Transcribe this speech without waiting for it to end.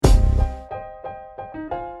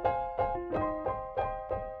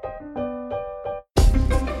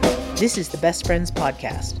This is the Best Friends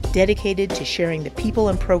Podcast, dedicated to sharing the people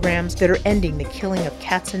and programs that are ending the killing of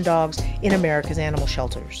cats and dogs in America's animal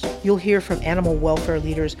shelters. You'll hear from animal welfare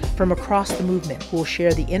leaders from across the movement who will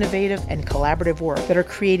share the innovative and collaborative work that are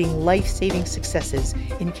creating life-saving successes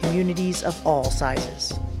in communities of all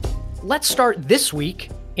sizes. Let's start this week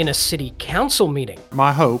in a city council meeting.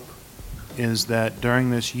 My hope is that during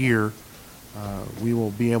this year, we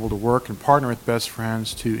will be able to work and partner with Best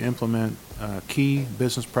Friends to implement key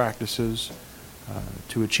business practices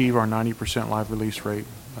to achieve our 90% live release rate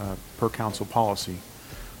per council policy,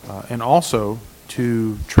 and also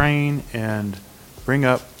to train and bring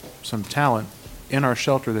up some talent in our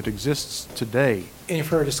shelter that exists today. Any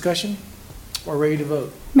further discussion? We're ready to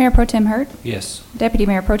vote. Mayor Pro Tem Hurt? Yes. Deputy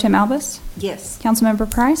Mayor Pro Tem Albus? Yes. Councilmember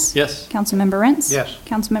Price? Yes. Councilmember Rentz? Yes.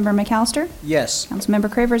 Councilmember McAllister? Yes. Councilmember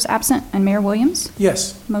Cravers absent, and Mayor Williams?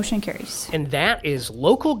 Yes. Motion carries. And that is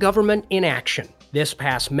local government in action this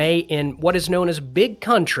past May in what is known as Big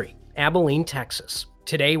Country, Abilene, Texas.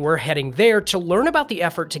 Today, we're heading there to learn about the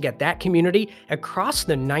effort to get that community across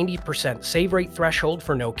the 90% save rate threshold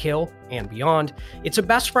for no kill and beyond. It's a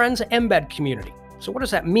Best Friends Embed community. So what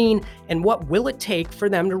does that mean, and what will it take for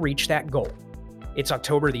them to reach that goal? It's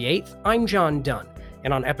October the 8th. I'm John Dunn,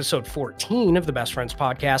 and on episode 14 of the Best Friends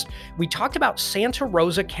podcast, we talked about Santa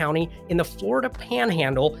Rosa County in the Florida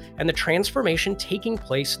Panhandle and the transformation taking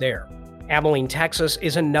place there. Abilene, Texas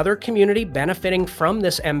is another community benefiting from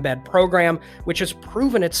this Embed program, which has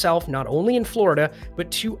proven itself not only in Florida,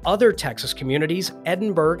 but two other Texas communities,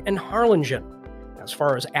 Edinburg and Harlingen. As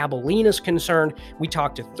far as Abilene is concerned, we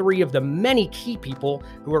talked to three of the many key people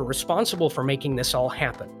who are responsible for making this all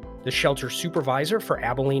happen. The Shelter Supervisor for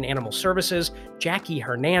Abilene Animal Services, Jacqueline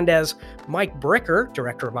Hernández, Mike Bricker,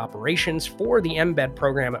 Director of Operations for the Embed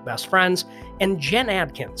Program at Best Friends, and Jen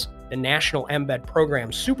Adkins, the National Embed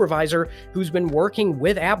Program Supervisor who's been working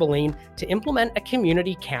with Abilene to implement a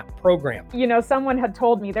community cat program. You know, someone had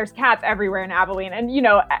told me there's cats everywhere in Abilene. And,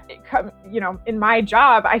 in my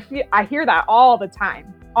job, I hear that all the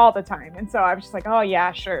time. And so I was just like, oh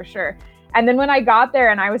yeah, sure. And then when I got there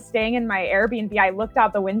and I was staying in my Airbnb, I looked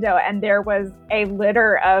out the window and there was a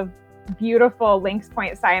litter of beautiful Lynx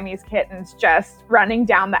Point Siamese kittens just running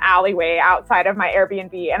down the alleyway outside of my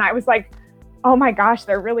Airbnb. And I was like, oh my gosh,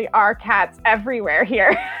 there really are cats everywhere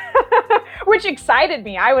here, which excited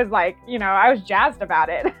me. I was like, I was jazzed about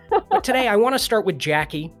it. But today I want to start with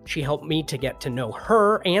Jackie. She helped me to get to know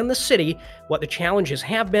her and the city, what the challenges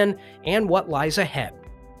have been, and what lies ahead.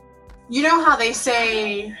 You know how they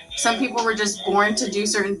say some people were just born to do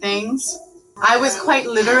certain things? I was quite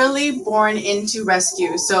literally born into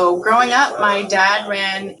rescue. So growing up, my dad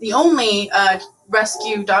ran the only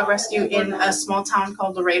dog rescue in a small town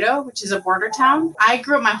called Laredo, which is a border town. I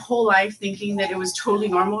grew up my whole life thinking that it was totally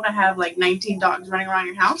normal to have like 19 dogs running around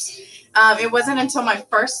your house. It wasn't until my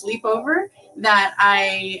first sleepover that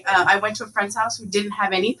I went to a friend's house who didn't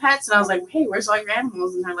have any pets. And I was like, hey, where's all your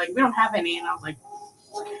animals? And they're like, we don't have any. And I was like,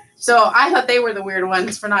 so I thought they were the weird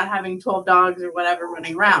ones for not having 12 dogs or whatever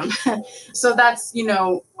running around. So that's,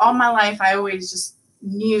 all my life, I always just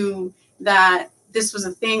knew that this was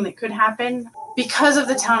a thing that could happen. Because of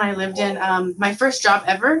the town I lived in, my first job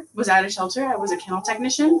ever was at a shelter. I was a kennel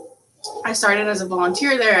technician. I started as a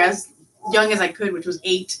volunteer there as young as I could, which was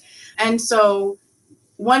 8. And so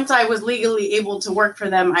once I was legally able to work for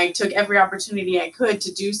them, I took every opportunity I could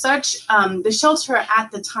to do such. The shelter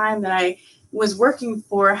at the time that I was working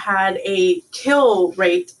for had a kill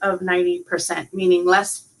rate of 90%, meaning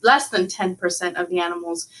less than 10% of the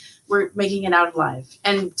animals were making it out alive.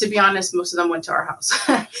 And to be honest, most of them went to our house.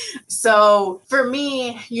 So for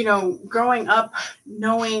me, growing up,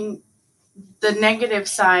 knowing the negative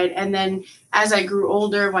side, and then as I grew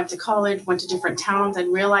older, went to college, went to different towns,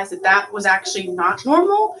 and realized that was actually not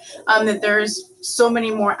normal, that there's so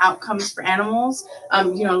many more outcomes for animals,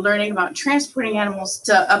 learning about transporting animals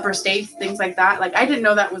to upper states, things like that. Like, I didn't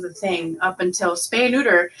know that was a thing up until spay and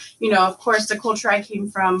neuter. Of course, the culture I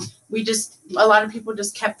came from, a lot of people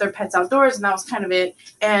just kept their pets outdoors, and that was kind of it.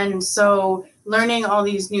 And so learning all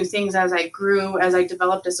these new things as I grew, as I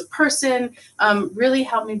developed as a person, really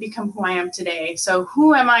helped me become who I am today. So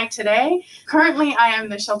who am I today? Currently, I am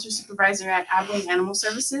the Shelter Supervisor at Abilene Animal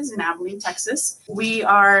Services in Abilene, Texas. We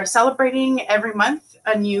are celebrating every month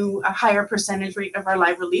a higher percentage rate of our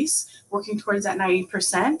live release, working towards that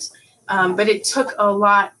 90%. But it took a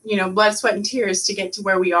lot, blood, sweat, and tears to get to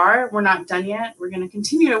where we are. We're not done yet. We're going to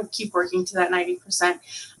continue to keep working to that 90%.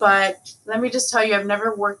 But let me just tell you, I've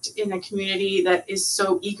never worked in a community that is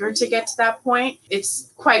so eager to get to that point.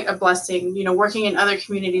 It's quite a blessing, working in other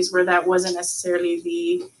communities where that wasn't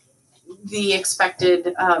necessarily the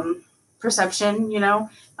expected perception,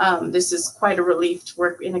 this is quite a relief to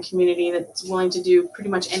work in a community that's willing to do pretty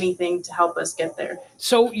much anything to help us get there.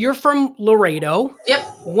 So you're from Laredo. Yep.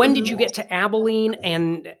 When did you get to Abilene?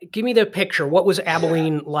 And give me the picture. What was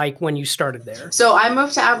Abilene like when you started there? So I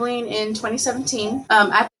moved to Abilene in 2017.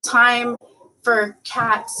 At the time, for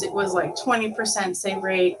cats, it was like 20% save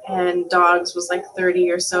rate, and dogs was like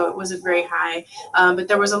 30 or so. It wasn't very high, but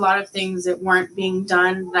there was a lot of things that weren't being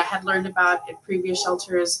done that I had learned about at previous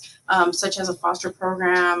shelters, such as a foster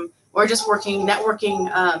program or just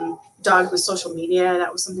networking dogs with social media.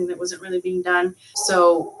 That was something that wasn't really being done.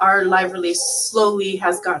 So our live release slowly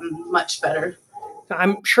has gotten much better.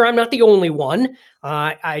 I'm sure I'm not the only one.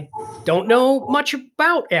 I don't know much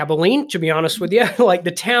about Abilene, to be honest with you. Like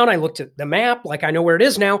the town, I looked at the map, like I know where it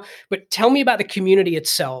is now, but tell me about the community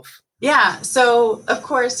itself. Yeah, so of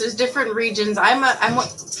course there's different regions. I'm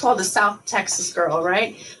what's called a South Texas girl,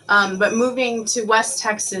 right? But moving to West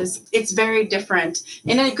Texas, it's very different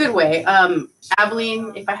in a good way.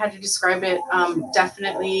 Abilene, if I had to describe it,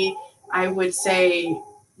 definitely I would say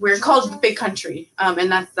we're called the big country,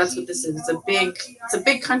 and that's what this is. It's a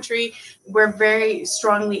big country. We're very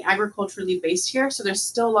strongly agriculturally based here, so there's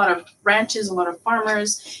still a lot of ranches, a lot of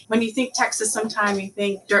farmers. When you think Texas, sometimes you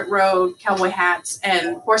think dirt road, cowboy hats,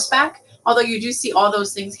 and horseback. Although you do see all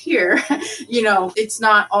those things here, it's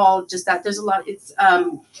not all just that. There's a lot.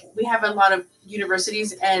 We have a lot of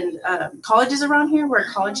universities and colleges around here. We're a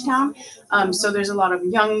college town, so there's a lot of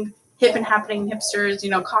young, hip and happening hipsters,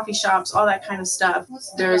 coffee shops, all that kind of stuff.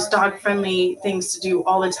 There's dog friendly things to do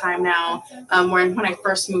all the time now. When I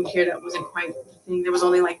first moved here, that wasn't quite the thing. There was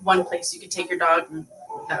only like one place you could take your dog, and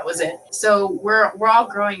that was it. So we're all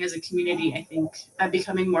growing as a community, I think,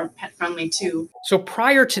 becoming more pet friendly too. So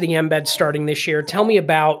prior to the Embed starting this year, tell me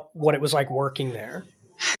about what it was like working there.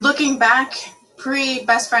 Looking back,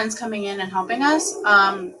 pre-best friends coming in and helping us,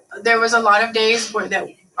 there was a lot of days where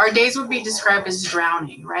our days would be described as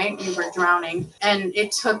drowning, right? We were drowning. And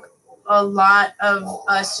it took a lot of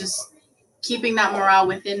us just keeping that morale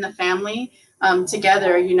within the family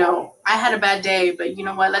together. I had a bad day, but you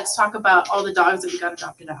know what? Let's talk about all the dogs that we got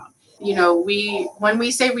adopted out. When we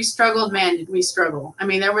say we struggled, man, did we struggle? I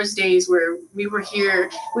mean, there was days where we would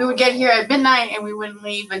get here at midnight and we wouldn't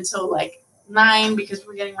leave until like 9 because we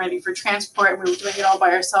were getting ready for transport. We were doing it all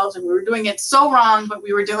by ourselves, and we were doing it so wrong, but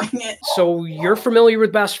we were doing it. So you're familiar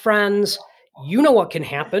with Best Friends. You know what can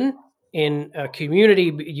happen in a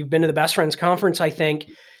community. You've been to the Best Friends conference, I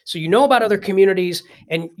think. So you know about other communities,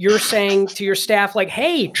 and you're saying to your staff, like,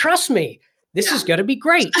 hey, trust me, this is going to be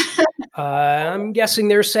great. I'm guessing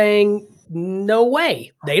they're saying, no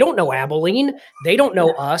way. They don't know Abilene. They don't know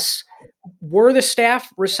us. Were the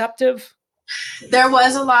staff receptive? There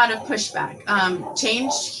was a lot of pushback.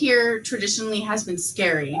 Change here traditionally has been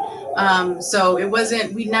scary. So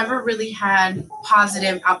we never really had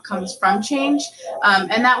positive outcomes from change.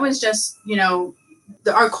 And that was just,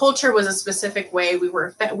 our culture was a specific way.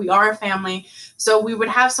 We are a family. So we would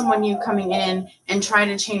have someone new coming in and try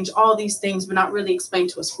to change all these things, but not really explain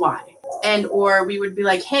to us why. Or we would be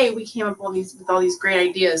like, hey, we came up with all these great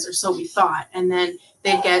ideas, or so we thought. And then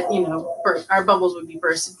they'd get, our bubbles would be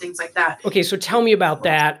burst and things like that. Okay, so tell me about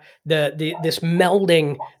that, this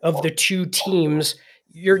melding of the two teams.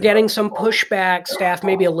 You're getting some pushback, staff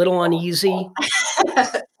maybe a little uneasy.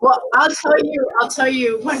 Well, I'll tell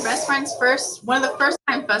you, one of the first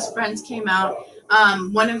time Best Friends came out,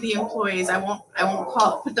 one of the employees, I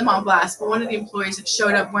won't put them on blast, but one of the employees that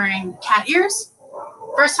showed up wearing cat ears.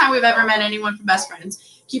 First time we've ever met anyone from Best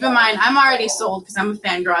Friends. Keep in mind, I'm already sold because I'm a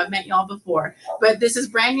fangirl. I've met y'all before. But this is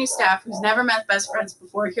brand new staff who's never met Best Friends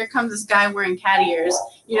before. Here comes this guy wearing cat ears.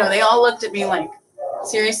 they all looked at me like,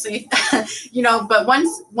 seriously? But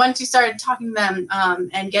once you started talking to them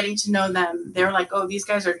and getting to know them, they were like, oh, these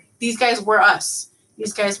guys were us.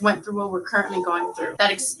 These guys went through what we're currently going through.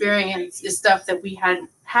 That experience is stuff that we hadn't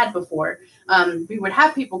had before. We would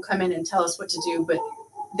have people come in and tell us what to do, but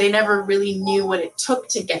they never really knew what it took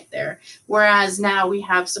to get there. Whereas now we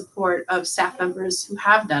have support of staff members who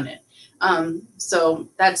have done it. So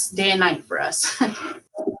that's day and night for us.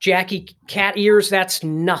 Jackie, cat ears, that's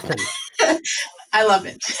nothing. I love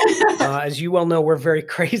it. As you well know, we're very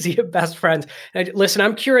crazy at Best Friends. And listen,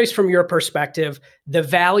 I'm curious from your perspective, the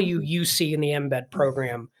value you see in the Embed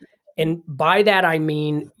program. And by that, I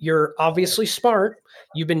mean, you're obviously smart.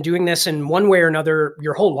 You've been doing this in one way or another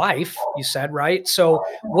your whole life, you said, right? So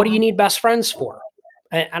what do you need Best Friends for?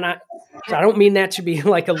 And I don't mean that to be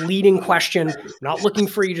like a leading question. I'm not looking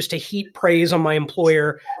for you just to heap praise on my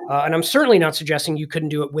employer. And I'm certainly not suggesting you couldn't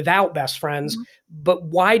do it without Best Friends. But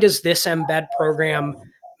why does this Embed program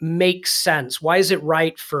makes sense? Why is it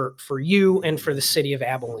right for you and for the city of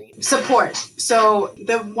Abilene? Support. So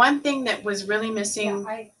the one thing that was really missing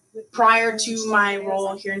prior to my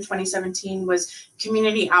role here in 2017 was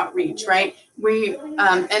community outreach, right? We,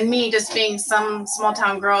 and me just being some small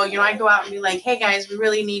town girl, I'd go out and be like, hey guys, we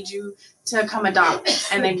really need you to come adopt.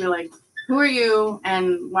 And they'd be like, who are you?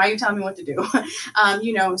 And why are you telling me what to do?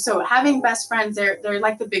 So having best friends, they're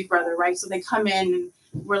like the big brother, right? So they come in and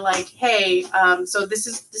we're like, hey, so this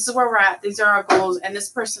is where we're at. These are our goals, and this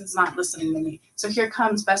person's not listening to me. So here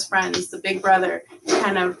comes best friends, the big brother, to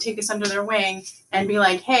kind of take us under their wing and be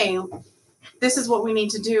like, hey, this is what we need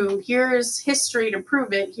to do. Here's history to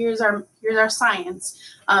prove it. Here's our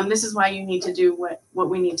science. This is why you need to do what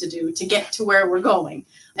we need to do to get to where we're going.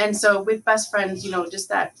 And so with best friends, just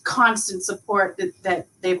that constant support that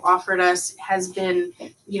they've offered us has been,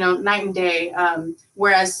 night and day.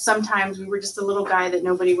 Whereas sometimes we were just a little guy that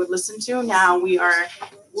nobody would listen to. Now we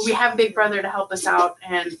have Big Brother to help us out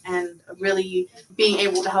and really being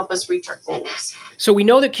able to help us reach our goals. So we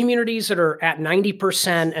know that communities that are at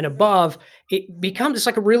 90% and above, it becomes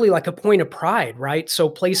like a point of pride, right? So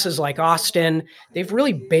places like Austin, they've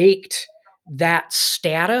really baked that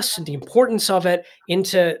status and the importance of it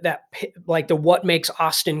into that, like the what makes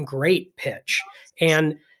Austin great pitch.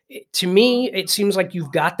 And to me, it seems like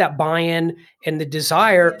you've got that buy-in and the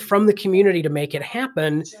desire from the community to make it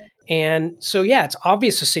happen. And so, yeah, it's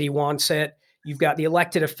obvious the city wants it. You've got the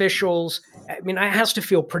elected officials. I mean, it has to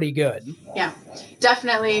feel pretty good. Yeah,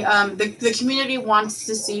 definitely. The community wants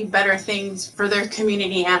to see better things for their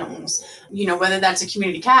community animals, whether that's a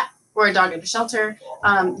community cat or a dog at a shelter.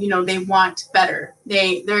 They want better.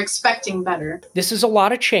 They're expecting better. This is a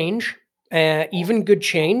lot of change. Even good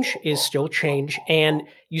change is still change. And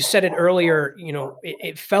you said it earlier,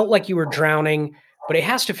 it felt like you were drowning, but it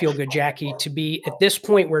has to feel good, Jackie, to be at this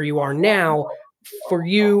point where you are now for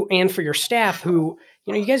you and for your staff who,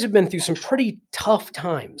 you guys have been through some pretty tough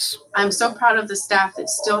times. I'm so proud of the staff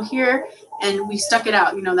that's still here and we stuck it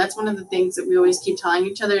out. That's one of the things that we always keep telling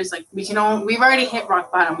each other is like, we've already hit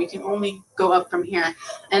rock bottom. We can only go up from here.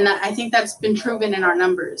 And I think that's been proven in our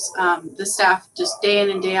numbers. The staff just day in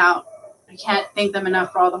and day out, I can't thank them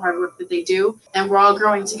enough for all the hard work that they do. And we're all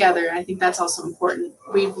growing together. I think that's also important.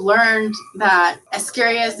 We've learned that as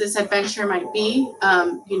scary as this adventure might be,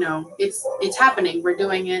 it's happening. We're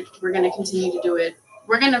doing it. We're going to continue to do it.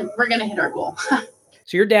 We're gonna hit our goal.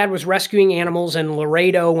 So your dad was rescuing animals in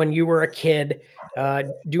Laredo when you were a kid,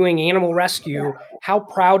 doing animal rescue. How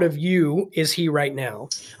proud of you is he right now?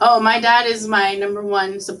 Oh, my dad is my number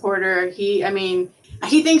one supporter. He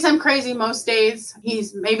thinks I'm crazy most days.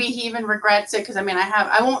 Maybe he even regrets it because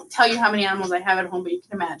I won't tell you how many animals I have at home, but you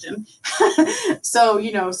can imagine.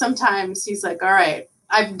 So, sometimes he's like, all right,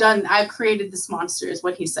 I've created this monster is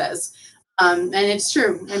what he says. And it's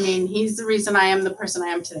true. He's the reason I am the person I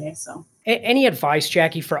am today. So any advice,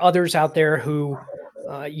 Jackie, for others out there who,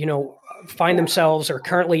 find themselves or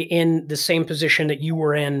currently in the same position that you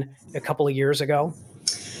were in a couple of years ago?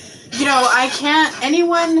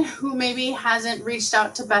 Anyone who maybe hasn't reached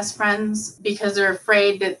out to best friends because they're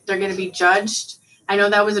afraid that they're going to be judged. I know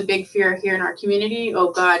that was a big fear here in our community.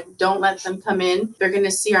 Oh God, don't let them come in. They're going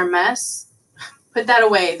to see our mess. Put that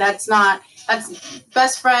away. That's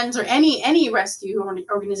best friends or any rescue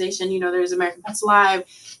organization. There's American Pets Alive,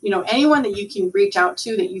 anyone that you can reach out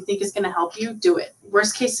to that you think is going to help you, do it.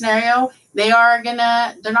 Worst case scenario, they're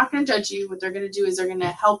not going to judge you. What they're going to do is they're going to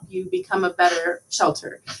help you become a better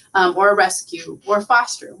shelter, or a rescue or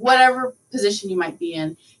foster, whatever position you might be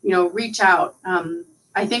in, reach out.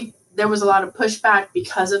 I think there was a lot of pushback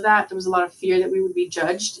because of that. There was a lot of fear that we would be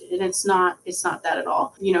judged, and it's not that at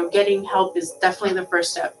all. Getting help is definitely the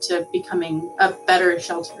first step to becoming a better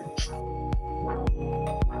shelter.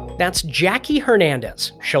 That's Jackie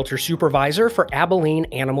Hernández, Shelter Supervisor for Abilene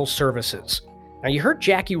Animal Services. Now, you heard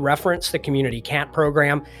Jackie reference the Community Cat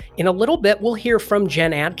Program. In a little bit, we'll hear from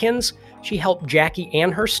Jen Adkins. She helped Jackie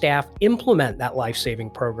and her staff implement that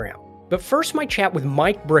life-saving program. But first, my chat with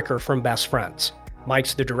Mike Bricker from Best Friends.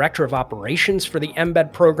 Mike's the Director of Operations for the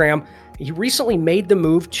Embed Program. He recently made the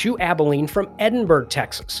move to Abilene from Edinburg,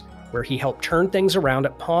 Texas, where he helped turn things around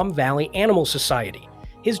at Palm Valley Animal Society.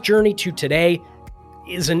 His journey to today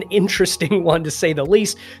is an interesting one, to say the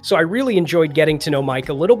least, so I really enjoyed getting to know Mike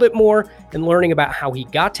a little bit more and learning about how he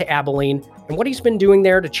got to Abilene and what he's been doing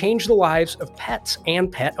there to change the lives of pets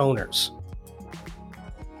and pet owners.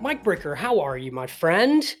 Mike Bricker, how are you, my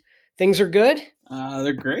friend? Things are good?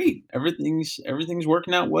 They're great. Everything's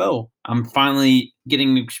working out well. I'm finally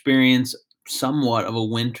getting to experience somewhat of a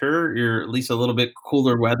winter, or at least a little bit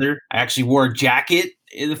cooler weather. I actually wore a jacket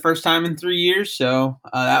the first time in 3 years. So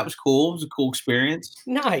that was cool. It was a cool experience.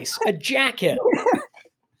 Nice. A jacket.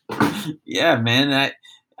 Yeah, man.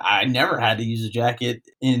 I never had to use a jacket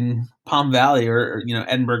in Palm Valley or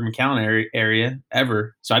Edinburg, McAllen area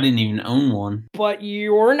ever. So I didn't even own one. But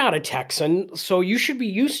you're not a Texan, so you should be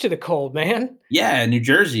used to the cold, man. Yeah, New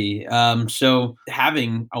Jersey. So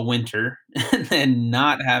having a winter and then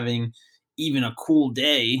not having even a cool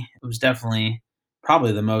day was definitely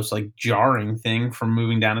probably the most like jarring thing from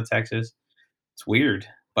moving down to Texas. It's weird,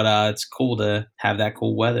 but it's cool to have that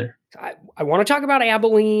cool weather. I want to talk about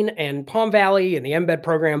Abilene and Palm Valley and the Embed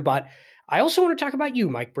program, but I also want to talk about you,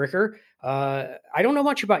 Mike Bricker. I don't know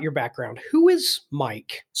much about your background. Who is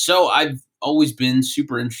Mike? So I've always been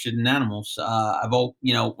super interested in animals.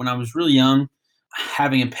 When I was really young,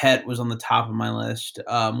 having a pet was on the top of my list.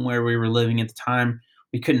 Where we were living at the time,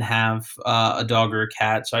 we couldn't have a dog or a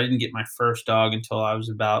cat, so I didn't get my first dog until I was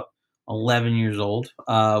about 11 years old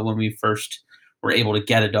when we first were able to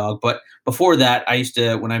get a dog. But before that, I used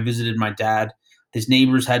to, when I visited my dad, his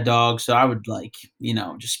neighbors had dogs, so I would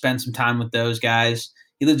just spend some time with those guys.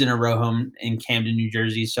 He lived in a row home in Camden, New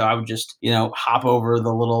Jersey, so I would just hop over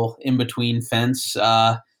the little in between fence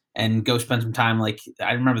and go spend some time. Like,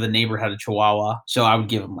 I remember the neighbor had a Chihuahua, so I would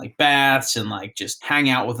give him like baths and like just hang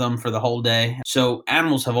out with them for the whole day. So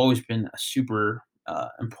animals have always been a super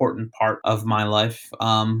important part of my life.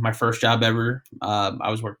 My first job ever,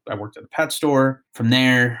 I worked at a pet store. From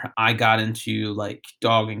there, I got into like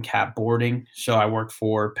dog and cat boarding. So I worked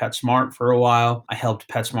for PetSmart for a while. I helped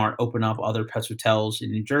PetSmart open up other pets hotels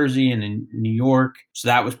in New Jersey and in New York. So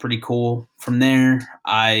that was pretty cool. From there,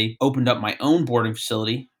 I opened up my own boarding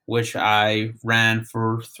facility, which I ran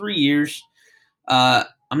for 3 years. I'm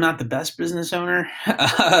not the best business owner,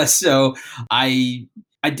 so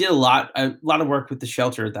I did a lot of work with the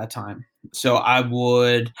shelter at that time. So I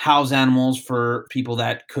would house animals for people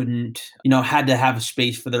that couldn't, had to have a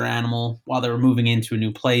space for their animal while they were moving into a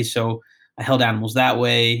new place. So I held animals that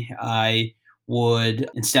way. I would,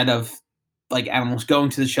 instead of like animals going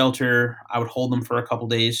to the shelter, I would hold them for a couple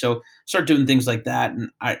days. So start doing things like that.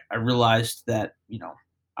 And I realized that,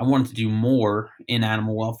 I wanted to do more in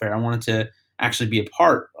animal welfare. I wanted to actually be a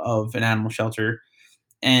part of an animal shelter.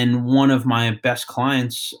 And one of my best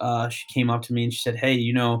clients, she came up to me and she said, "Hey,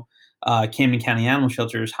 Camden County Animal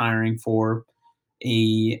Shelter is hiring for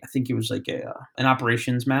I think it was like an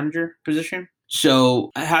operations manager position." So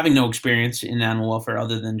having no experience in animal welfare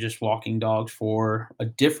other than just walking dogs for a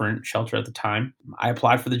different shelter at the time, I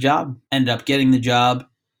applied for the job, ended up getting the job,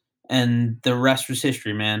 and the rest was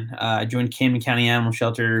history, man. I joined Camden County Animal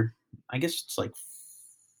Shelter, I guess it's like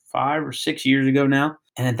 5 or 6 years ago now.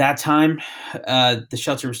 And at that time, the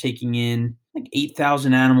shelter was taking in like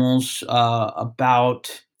 8,000 animals.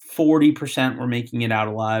 About 40% were making it out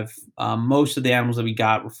alive. Most of the animals that we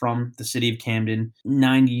got were from the city of Camden.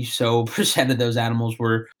 90% of those animals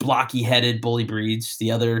were blocky-headed bully breeds.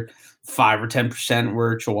 The other 5 or 10%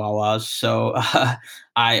 were Chihuahuas. So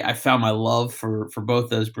I found my love for both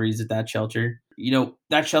those breeds at that shelter.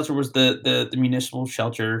 That shelter was the municipal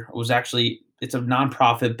shelter. It was actually, it's a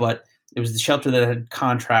nonprofit, but it was the shelter that had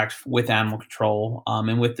contracts with animal control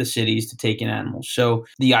and with the cities to take in animals. So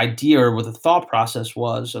the idea or what the thought process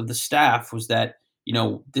was of the staff was that,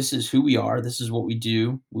 this is who we are. This is what we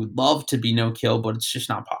do. We'd love to be no kill, but it's just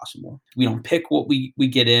not possible. We don't pick what we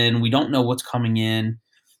get in. We don't know what's coming in.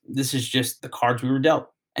 This is just the cards we were dealt.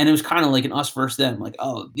 And it was kind of like an us versus them. Like,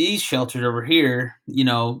 oh, these shelters over here,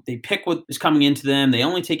 they pick what is coming into them. They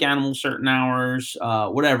only take animals certain hours,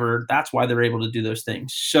 whatever. That's why they're able to do those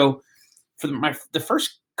things. So for the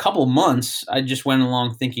first couple months, I just went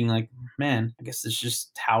along thinking like, man, I guess this is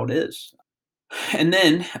just how it is. And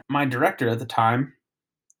then my director at the time,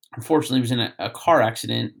 unfortunately, was in a car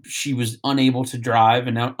accident. She was unable to drive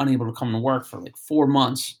and unable to come to work for like 4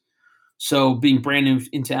 months. So being brand new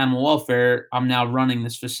into animal welfare, I'm now running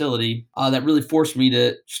this facility that really forced me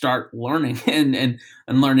to start learning and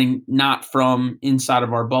learning not from inside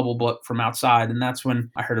of our bubble, but from outside. And that's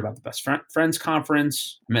when I heard about the Best Friends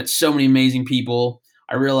Conference. I met so many amazing people.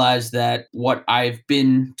 I realized that what I've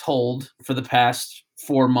been told for the past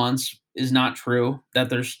 4 months is not true,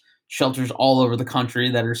 that there's shelters all over the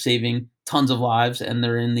country that are saving tons of lives, and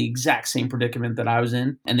they're in the exact same predicament that I was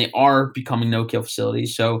in, and they are becoming no-kill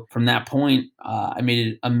facilities. So from that point, I made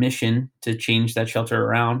it a mission to change that shelter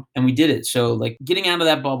around, and we did it. So like getting out of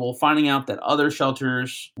that bubble, finding out that other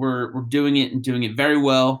shelters were doing it and doing it very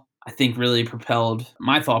well, I think really propelled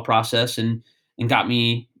my thought process and got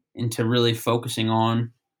me into really focusing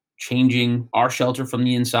on changing our shelter from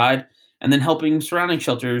the inside, and then helping surrounding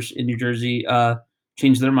shelters in New Jersey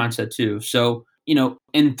change their mindset too. So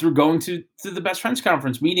And through going to the Best Friends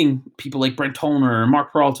Conference, meeting people like Brent Tollner and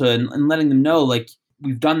Mark Peralta and letting them know, like,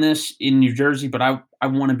 we've done this in New Jersey, but I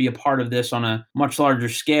want to be a part of this on a much larger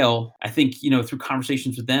scale. I think, through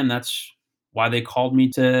conversations with them, that's why they called me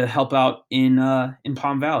to help out in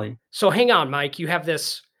Palm Valley. So hang on, Mike, you have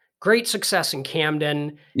this great success in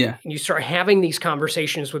Camden. Yeah. And you start having these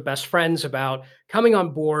conversations with best friends about coming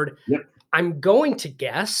on board. Yep. I'm going to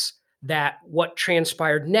guess that what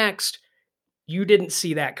transpired next, you didn't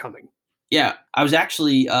see that coming. Yeah, I was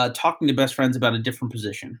actually talking to best friends about a different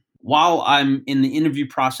position. While I'm in the interview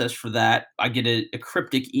process for that, I get a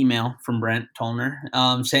cryptic email from Brent Tollner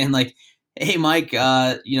saying like, "Hey, Mike,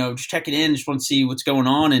 just checking in, just want to see what's going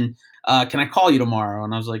on, and can I call you tomorrow?"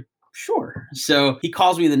 And I was like, "Sure." So he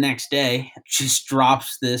calls me the next day, just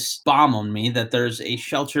drops this bomb on me that there's a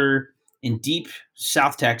shelter in deep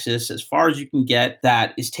South Texas, as far as you can get,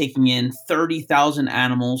 that is taking in 30,000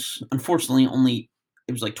 animals. Unfortunately,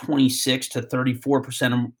 it was like 26 to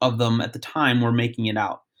 34% of them at the time were making it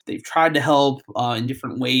out. They've tried to help in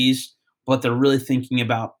different ways, but they're really thinking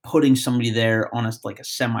about putting somebody there on a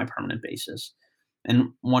semi-permanent basis, and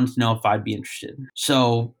wanted to know if I'd be interested.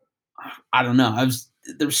 So I don't know.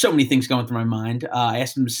 There were so many things going through my mind. I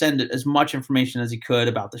asked him to send as much information as he could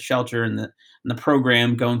about the shelter and the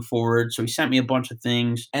program going forward. So he sent me a bunch of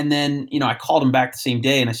things, and then I called him back the same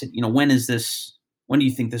day and I said, when do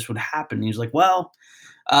you think this would happen? And he was like, well,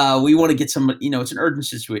 we want to get somebody, it's an urgent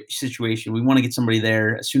situation. We want to get somebody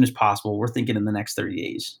there as soon as possible. We're thinking in the next 30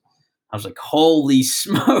 days. I was like, holy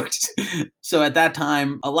smokes. So at that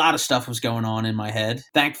time, a lot of stuff was going on in my head.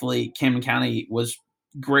 Thankfully, Camden County was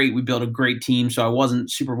great. We built a great team, so I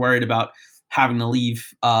wasn't super worried about having to leave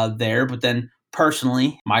there. But then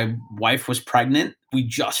personally, my wife was pregnant. We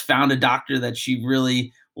just found a doctor that she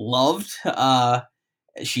really loved.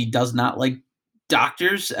 She does not like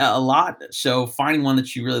doctors a lot. So finding one that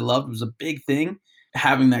she really loved was a big thing.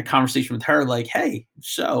 Having that conversation with her, like, hey,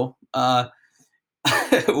 so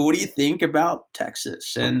what do you think about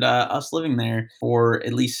Texas and us living there for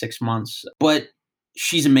at least 6 months? But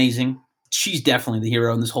she's amazing. She's definitely the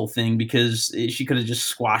hero in this whole thing, because she could have just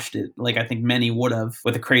squashed it, like I think many would have,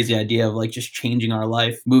 with a crazy idea of like just changing our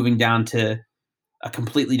life, moving down to a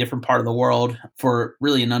completely different part of the world for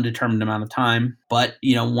really an undetermined amount of time. But,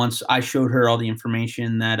 once I showed her all the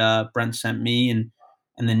information that Brent sent me and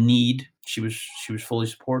the need, she was fully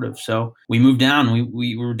supportive. So we moved down.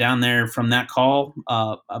 We were down there from that call.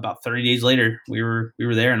 About 30 days later, we were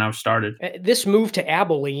there, and I was started. This move to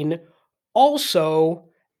Abilene, also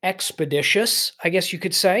expeditious, I guess you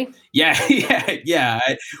could say. Yeah.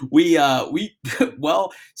 We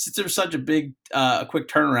well, since there was such a big, quick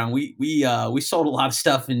turnaround, we sold a lot of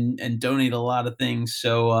stuff and donated a lot of things.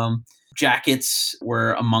 So jackets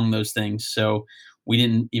were among those things. So we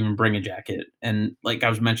didn't even bring a jacket. And like I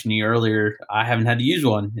was mentioning to you earlier, I haven't had to use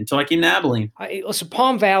one until I came to Abilene. Listen,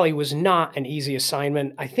 Palm Valley was not an easy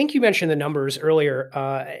assignment. I think you mentioned the numbers earlier,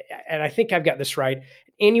 and I think I've got this right.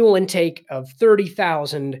 Annual intake of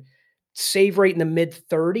 30,000, save rate in the mid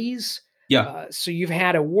 30s. Yeah. So you've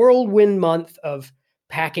had a whirlwind month of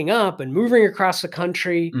packing up and moving across the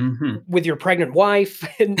country with your pregnant wife,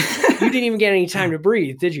 and you didn't even get any time to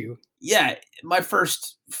breathe, did you? Yeah, my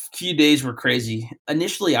first few days were crazy.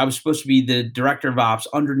 Initially, I was supposed to be the director of ops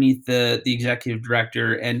underneath the executive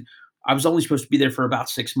director, and I was only supposed to be there for about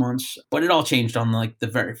 6 months, but it all changed on like the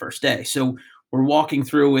very first day. So we're walking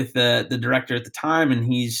through with the director at the time, and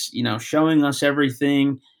he's, showing us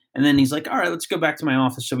everything. And then he's like, all right, let's go back to my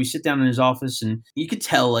office. So we sit down in his office, and you could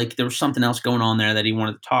tell like there was something else going on there that he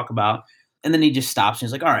wanted to talk about. And then he just stops and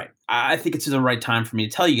he's like, all right, I think it's the right time for me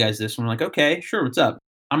to tell you guys this. And we're like, okay, sure. What's up?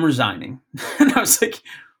 I'm resigning. And I was like,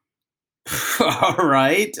 all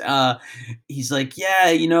right. He's like,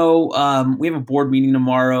 yeah, we have a board meeting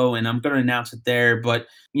tomorrow and I'm going to announce it there. But,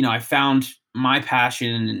 I found my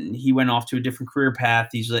passion, and he went off to a different career path.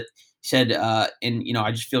 He said, I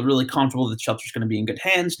just feel really comfortable that the shelter's going to be in good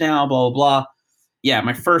hands now, blah, blah, blah. Yeah,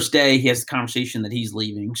 my first day, he has the conversation that he's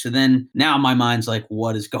leaving. So then now my mind's like,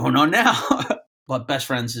 what is going on now? But Best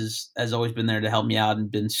Friends has always been there to help me out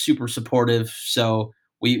and been super supportive. So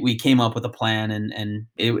we came up with a plan, and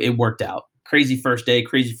it worked out. Crazy first day,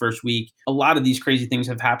 crazy first week. A lot of these crazy things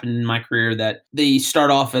have happened in my career that they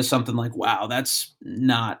start off as something like, wow, that's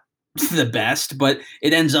not the best, but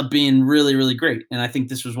it ends up being really, really great. And I think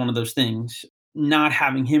this was one of those things. Not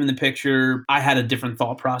having him in the picture, I had a different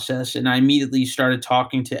thought process, and I immediately started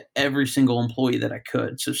talking to every single employee that I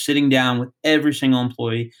could. So sitting down with every single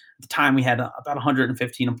employee. At the time, we had about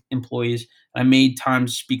 115 employees. I made time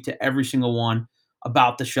to speak to every single one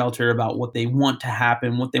about the shelter, about what they want to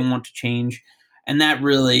happen, what they want to change. And that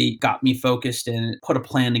really got me focused and put a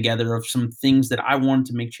plan together of some things that I wanted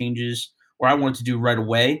to make changes or I wanted to do right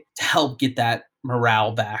away to help get that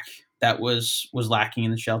morale back that was lacking in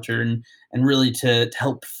the shelter, and really to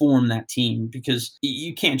help form that team, because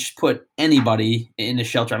you can't just put anybody in a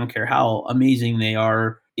shelter. I don't care how amazing they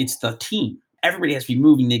are. It's the team. Everybody has to be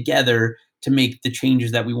moving together to make the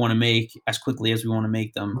changes that we want to make as quickly as we want to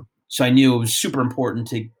make them. So I knew it was super important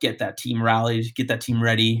to get that team rallied, get that team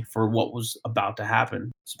ready for what was about to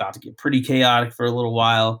happen. It's about to get pretty chaotic for a little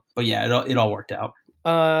while, but yeah, it all worked out.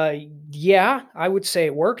 Yeah, I would say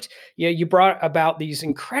it worked. Yeah, you brought about these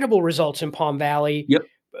incredible results in Palm Valley. Yep.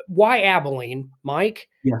 Why Abilene, Mike?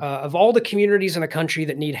 Yeah. Of all the communities in the country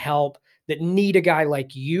that need help, that need a guy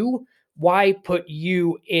like you, why put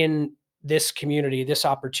you in this community, this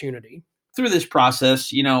opportunity? Through this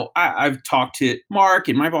process, I've talked to Mark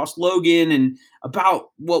and my boss Logan and about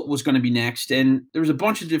what was going to be next, and there was a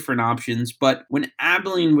bunch of different options. But when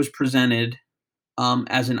Abilene was presented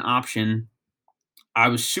as an option, I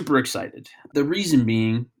was super excited. The reason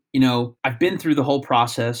being, I've been through the whole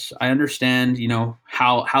process. I understand,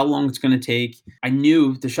 how long it's going to take. I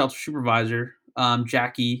knew the shelter supervisor,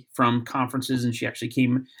 Jackie, from conferences, and she actually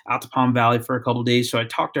came out to Palm Valley for a couple of days. So I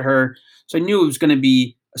talked to her. So I knew it was going to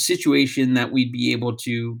be a situation that we'd be able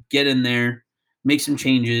to get in there, make some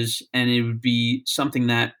changes, and it would be something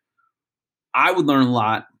that I would learn a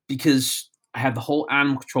lot, because I have the whole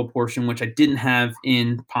animal control portion, which I didn't have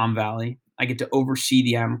in Palm Valley. I get to oversee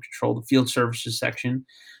the animal control, the field services section.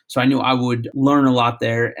 So I knew I would learn a lot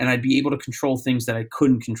there, and I'd be able to control things that I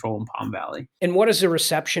couldn't control in Palm Valley. And what has the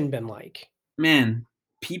reception been like? Man,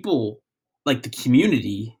 people, like the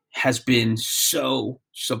community, has been so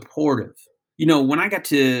supportive. When I got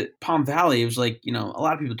to Palm Valley, it was like, a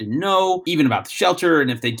lot of people didn't know even about the shelter.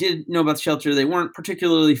 And if they did know about the shelter, they weren't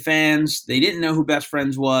particularly fans. They didn't know who Best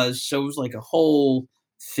Friends was. So it was like a whole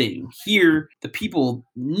thing. Here, the people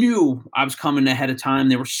knew I was coming ahead of time.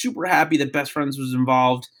 They were super happy that Best Friends was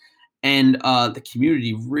involved. And the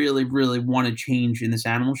community really, really wanted change in this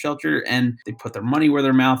animal shelter. And they put their money where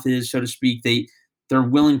their mouth is, so to speak. They're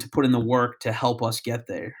willing to put in the work to help us get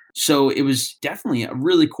there. So it was definitely a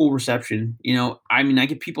really cool reception. I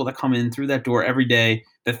get people that come in through that door every day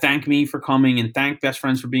that thank me for coming and thank Best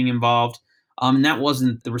Friends for being involved. And that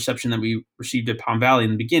wasn't the reception that we received at Palm Valley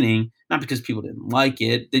in the beginning, not because people didn't like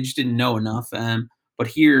it. They just didn't know enough. But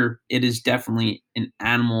here, it is definitely an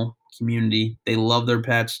animal community. They love their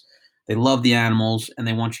pets. They love the animals, and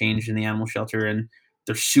they want change in the animal shelter. And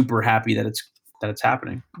they're super happy that it's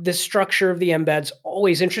happening. The structure of the embed's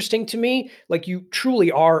always interesting to me. Like, you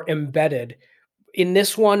truly are embedded. In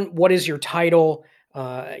this one, what is your title?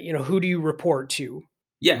 Who do you report to?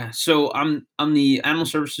 Yeah, so I'm the Animal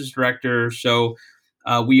Services Director. So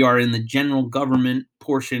we are in the general government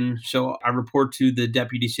portion. So I report to the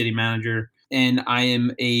Deputy City Manager, and I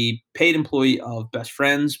am a paid employee of Best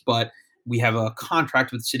Friends, but we have a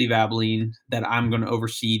contract with the City of Abilene that I'm going to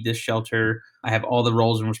oversee this shelter. I have all the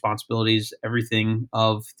roles and responsibilities, everything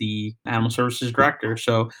of the Animal Services Director.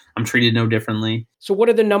 So I'm treated no differently. So what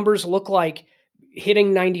do the numbers look like?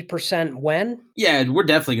 Hitting 90% when? Yeah, we're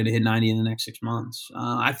definitely going to hit 90 in the next 6 months.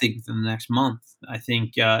 I think within the next month. I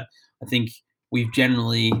think we've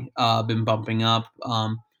generally been bumping up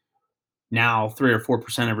now 3 or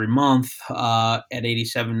 4% every month at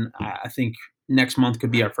 87. I think next month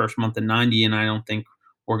could be our first month at 90, and I don't think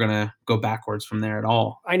we're going to go backwards from there at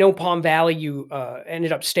all. I know Palm Valley, you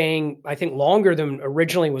ended up staying, I think, longer than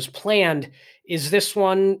originally was planned. Is this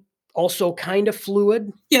one also kind of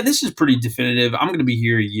fluid? Yeah, this is pretty definitive. I'm going to be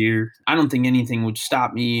here a year. I don't think anything would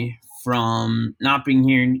stop me from not being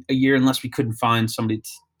here a year unless we couldn't find somebody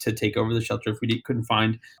to take over the shelter, if we couldn't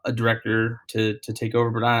find a director to take over.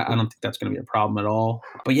 But I don't think that's going to be a problem at all.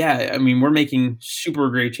 But yeah, we're making super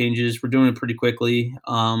great changes. We're doing it pretty quickly.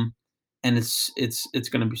 And it's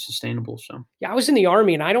going to be sustainable. So yeah, I was in the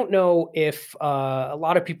Army, and I don't know if a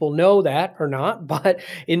lot of people know that or not, but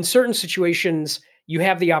in certain situations, you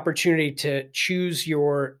have the opportunity to choose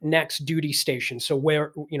your next duty station. So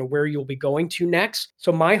where you'll be going to next.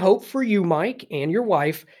 So my hope for you, Mike, and your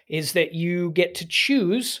wife is that you get to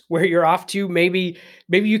choose where you're off to. Maybe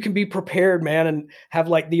you can be prepared, man, and have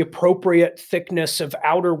like the appropriate thickness of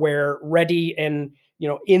outerwear ready and,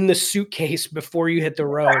 in the suitcase before you hit the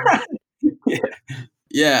road.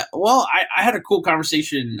 Yeah. Well, I had a cool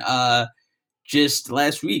conversation just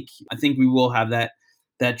last week. I think we will have that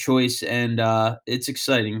choice, and it's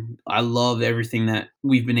exciting. I love everything that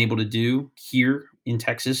we've been able to do here in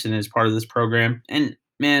Texas and as part of this program. And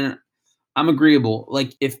man, I'm agreeable.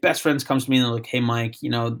 Like, if Best Friends comes to me and they're like, "Hey, Mike,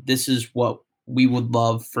 this is what we would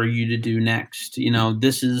love for you to do next.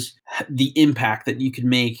 This is the impact that you could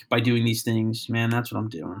make by doing these things. Man, that's what I'm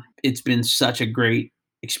doing. It's been such a great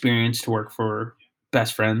experience to work for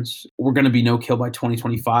Best Friends. We're going to be no kill by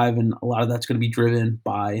 2025, and a lot of that's going to be driven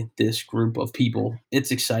by this group of people.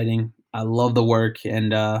 It's exciting. I love the work,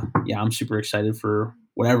 and I'm super excited for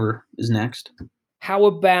whatever is next. How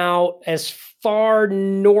about as far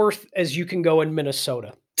north as you can go in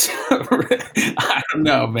Minnesota? I don't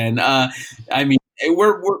know, man. I mean,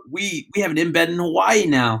 we have an embed in Hawaii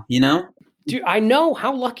now, Dude, I know.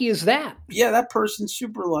 How lucky is that? Yeah, that person's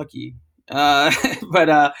super lucky.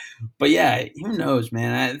 But yeah, who knows,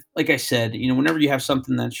 man? Like I said, whenever you have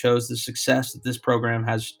something that shows the success that this program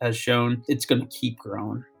has shown, it's going to keep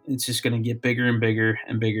growing. It's just going to get bigger and bigger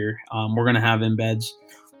and bigger. We're going to have embeds,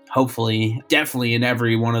 hopefully, definitely in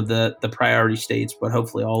every one of the priority states, but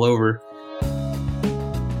hopefully all over.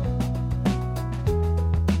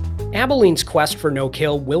 Abilene's quest for no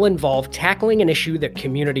kill will involve tackling an issue that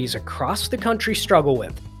communities across the country struggle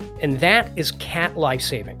with, and that is cat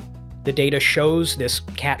life-saving. The data shows this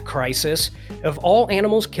cat crisis. Of all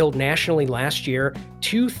animals killed nationally last year,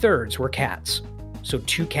 2/3 were cats. So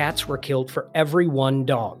 2 cats were killed for every 1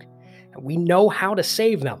 dog. And we know how to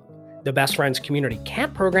save them. The Best Friends community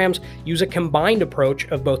cat programs use a combined approach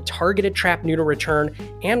of both targeted trap neuter return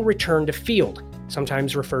and return to field,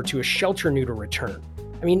 sometimes referred to as shelter neuter return.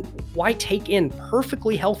 I mean, why take in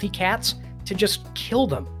perfectly healthy cats to just kill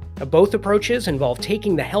them? Both approaches involve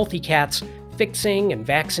taking the healthy cats, fixing and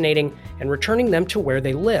vaccinating, and returning them to where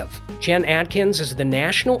they live. Jen Adkins is the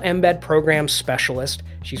National Embed Program Specialist.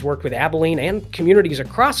 She's worked with Abilene and communities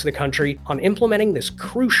across the country on implementing this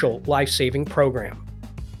crucial life-saving program.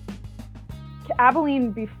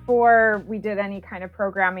 Abilene, before we did any kind of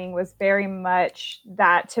programming, was very much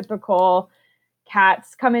that typical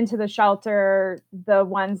cats come into the shelter, the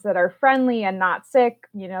ones that are friendly and not sick,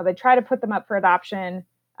 they try to put them up for adoption.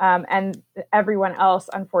 And everyone else,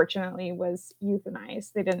 unfortunately, was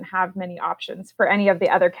euthanized. They didn't have many options for any of the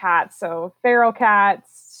other cats. So feral cats,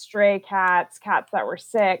 stray cats, cats that were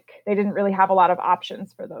sick, they didn't really have a lot of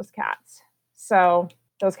options for those cats. So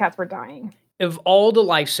those cats were dying. Of all the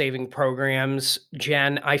life-saving programs,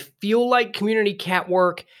 Jen, I feel like community cat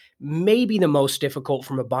work may be the most difficult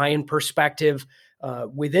from a buy-in perspective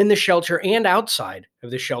within the shelter and outside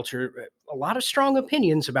of the shelter. A lot of strong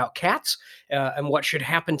opinions about cats and what should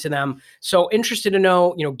happen to them. So interested to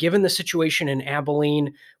know, given the situation in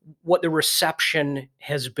Abilene, what the reception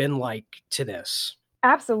has been like to this.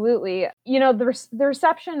 Absolutely. The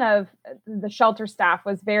reception of the shelter staff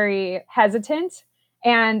was very hesitant.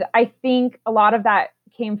 And I think a lot of that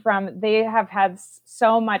came from they have had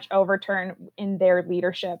so much overturn in their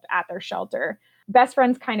leadership at their shelter. Best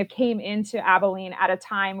Friends kind of came into Abilene at a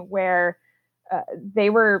time where they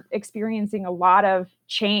were experiencing a lot of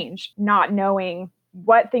change, not knowing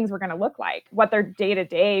what things were going to look like, what their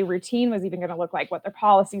day-to-day routine was even going to look like, what their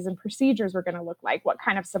policies and procedures were going to look like, what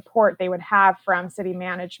kind of support they would have from city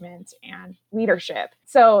management and leadership.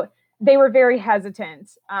 So they were very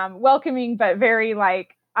hesitant, welcoming, but very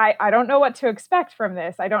I don't know what to expect from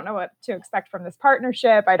this. I don't know what to expect from this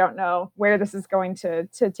partnership. I don't know where this is going to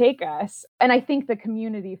take us. And I think the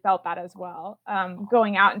community felt that as well.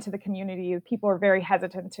 Going out into the community, people were very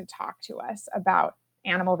hesitant to talk to us about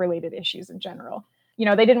animal-related issues in general.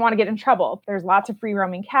 They didn't want to get in trouble. There's lots of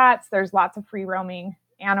free-roaming cats. There's lots of free-roaming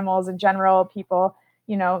animals in general. People,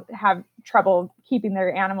 have trouble keeping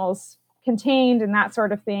their animals contained and that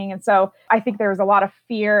sort of thing. And so I think there was a lot of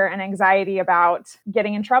fear and anxiety about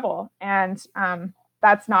getting in trouble. And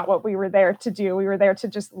that's not what we were there to do. We were there to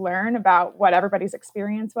just learn about what everybody's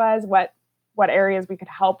experience was, what areas we could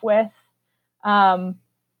help with.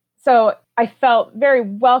 So I felt very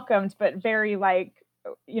welcomed, but very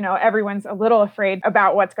everyone's a little afraid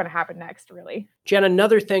about what's going to happen next, really. Jen,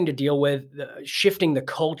 another thing to deal with, shifting the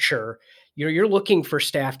culture, you're looking for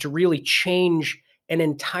staff to really change an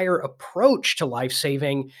entire approach to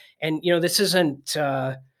life-saving. And, this isn't,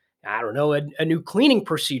 a new cleaning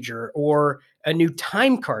procedure or a new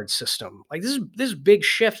time card system. This is big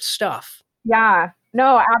shift stuff. Yeah,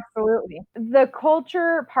 no, absolutely. The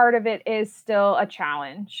culture part of it is still a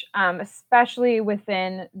challenge, especially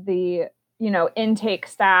within the, intake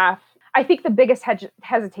staff. I think the biggest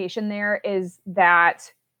hesitation there is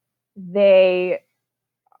that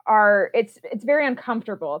it's very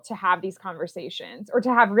uncomfortable to have these conversations or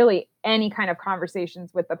to have really any kind of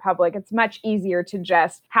conversations with the public. It's much easier to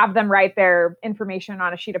just have them write their information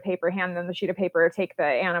on a sheet of paper, hand them the sheet of paper, take the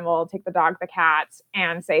animal, take the dog, the cat,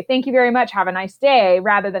 and say, thank you very much, have a nice day,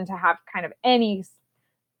 rather than to have kind of any,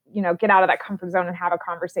 get out of that comfort zone and have a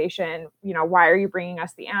conversation. Why are you bringing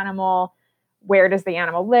us the animal? where does the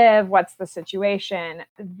animal live? What's the situation?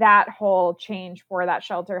 That whole change for that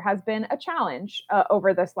shelter has been a challenge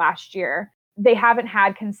over this last year. They haven't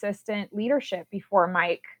had consistent leadership before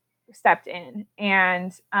Mike stepped in.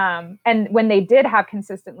 And when they did have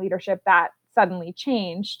consistent leadership, that suddenly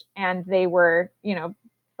changed. And they were,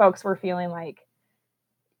 folks were feeling like,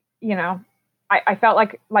 I felt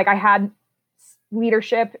like I had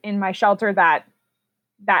leadership in my shelter that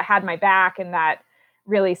had my back and that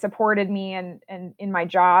really supported me and in my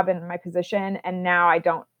job and my position. And now I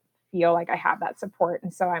don't feel like I have that support.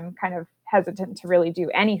 And so I'm kind of hesitant to really do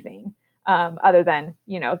anything other than,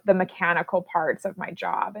 the mechanical parts of my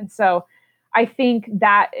job. And so I think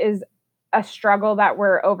that is a struggle that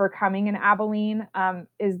we're overcoming in Abilene,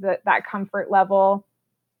 is that comfort level.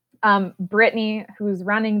 Brittany, who's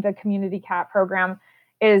running the community cat program,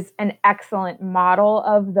 is an excellent model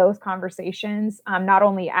of those conversations, not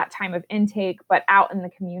only at time of intake, but out in the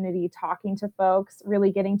community, talking to folks,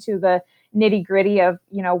 really getting to the nitty gritty of,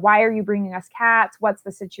 why are you bringing us cats? What's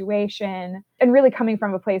the situation? And really coming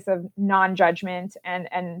from a place of non-judgment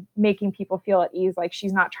and making people feel at ease. Like,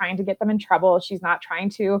 she's not trying to get them in trouble. She's not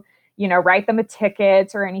trying to, write them a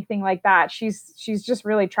ticket or anything like that. She's just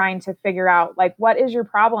really trying to figure out, like, what is your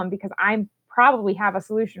problem? Because I probably have a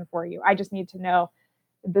solution for you. I just need to know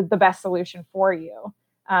the best solution for you,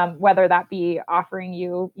 whether that be offering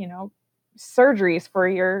you, surgeries for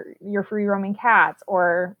your free roaming cats,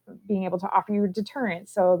 or being able to offer you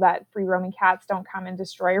deterrence so that free roaming cats don't come and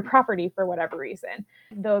destroy your property for whatever reason.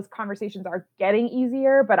 Those conversations are getting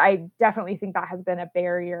easier, but I definitely think that has been a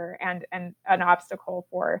barrier and an obstacle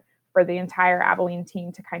for the entire Abilene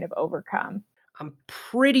team to kind of overcome. I'm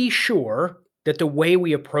pretty sure that the way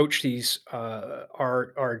we approach these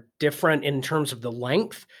are different in terms of the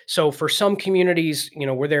length. So for some communities,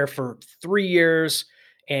 we're there for 3 years,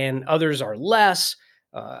 and others are less.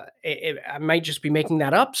 I might just be making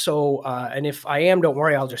that up. So, and if I am, don't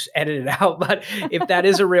worry, I'll just edit it out. But if that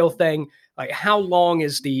is a real thing, like, how long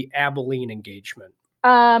is the Abilene engagement?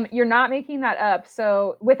 You're not making that up.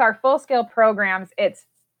 So with our full scale programs, it's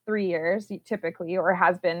 3 years typically, or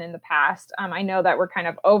has been in the past. I know that we're kind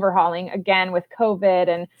of overhauling again with COVID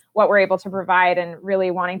and what we're able to provide, and really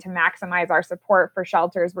wanting to maximize our support for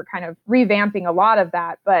shelters. We're kind of revamping a lot of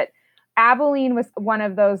that, but Abilene was one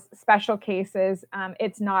of those special cases.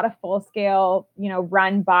 It's not a full scale,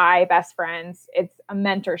 run by best friends. It's a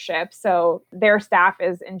mentorship. So their staff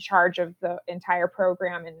is in charge of the entire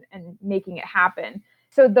program and making it happen.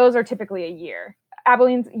 So those are typically a year.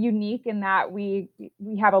 Abilene's unique in that we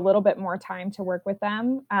have a little bit more time to work with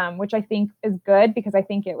them, which I think is good, because I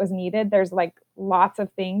think it was needed. There's like lots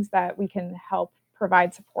of things that we can help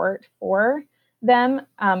provide support for them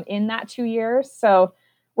in that 2 years. So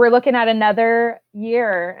we're looking at another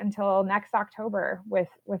year until next October with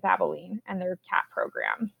Abilene and their cat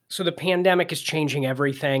program. So the pandemic is changing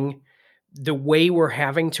everything. The way we're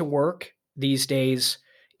having to work these days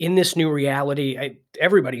in this new reality,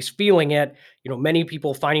 everybody's feeling it. Many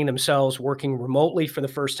people finding themselves working remotely for the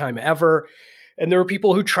first time ever. And there are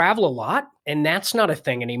people who travel a lot, and that's not a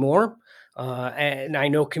thing anymore. And I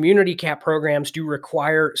know community cat programs do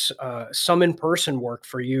require some in-person work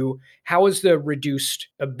for you. How has the reduced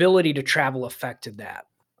ability to travel affected that?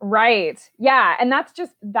 Right. Yeah. And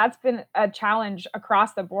that's been a challenge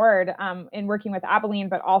across the board in working with Abilene,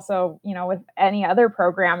 but also, with any other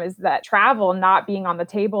program, is that travel not being on the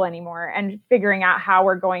table anymore and figuring out how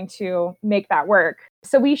we're going to make that work.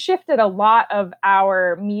 So we shifted a lot of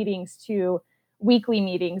our meetings to weekly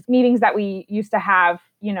meetings that we used to have,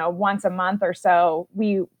 once a month or so.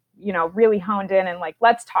 We really honed in and like,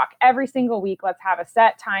 let's talk every single week. Let's have a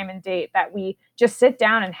set time and date that we just sit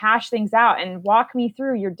down and hash things out, and walk me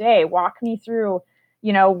through your day, walk me through,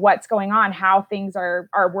 what's going on, how things are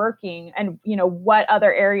working, and, what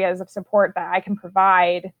other areas of support that I can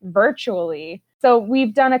provide virtually. So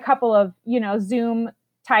we've done a couple of, Zoom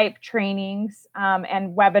type trainings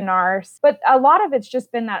and webinars, but a lot of it's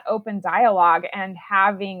just been that open dialogue and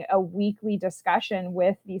having a weekly discussion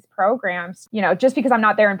with these programs. Just because I'm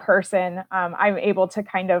not there in person, I'm able to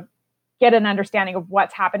kind of get an understanding of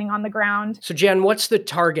what's happening on the ground. So Jen, what's the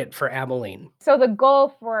target for Abilene? So the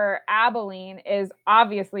goal for Abilene is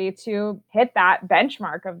obviously to hit that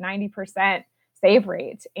benchmark of 90% save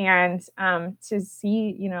rate, and to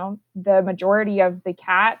see, the majority of the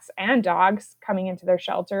cats and dogs coming into their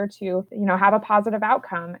shelter to, have a positive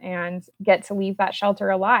outcome and get to leave that shelter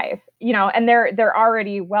alive. And they're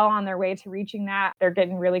already well on their way to reaching that. They're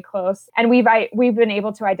getting really close. And we've been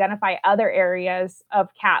able to identify other areas of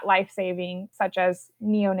cat life saving, such as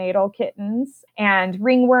neonatal kittens and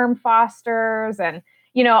ringworm fosters, and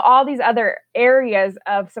all these other areas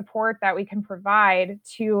of support that we can provide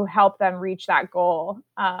to help them reach that goal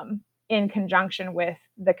in conjunction with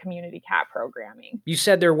the community cat programming. You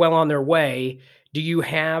said they're well on their way. Do you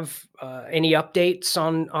have any updates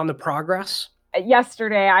on the progress?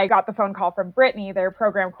 Yesterday, I got the phone call from Brittany, their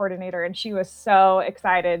program coordinator, and she was so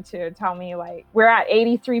excited to tell me, like, we're at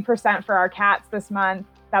 83% for our cats this month.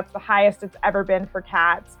 That's the highest it's ever been for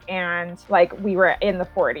cats. And like, we were in the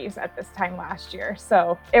 40s at this time last year.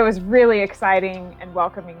 So it was really exciting and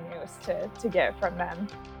welcoming news to get from them.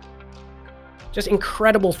 Just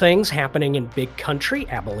incredible things happening in Big Country,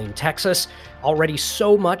 Abilene, Texas. Already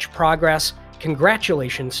so much progress.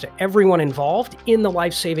 Congratulations to everyone involved in the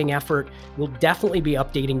life-saving effort. We'll definitely be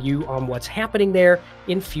updating you on what's happening there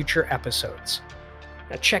in future episodes.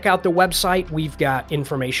 Now check out the website. We've got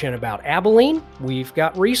information about Abilene. We've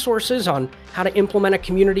got resources on how to implement a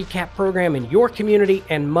community cat program in your community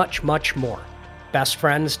and much, much more.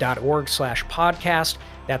 bestfriends.org/podcast.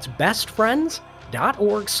 That's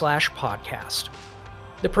bestfriends.org/podcast.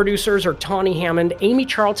 The producers are Tawny Hammond, Amy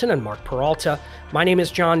Charlton, and Mark Peralta. My name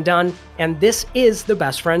is John Dunn, and this is the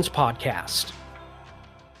Best Friends Podcast.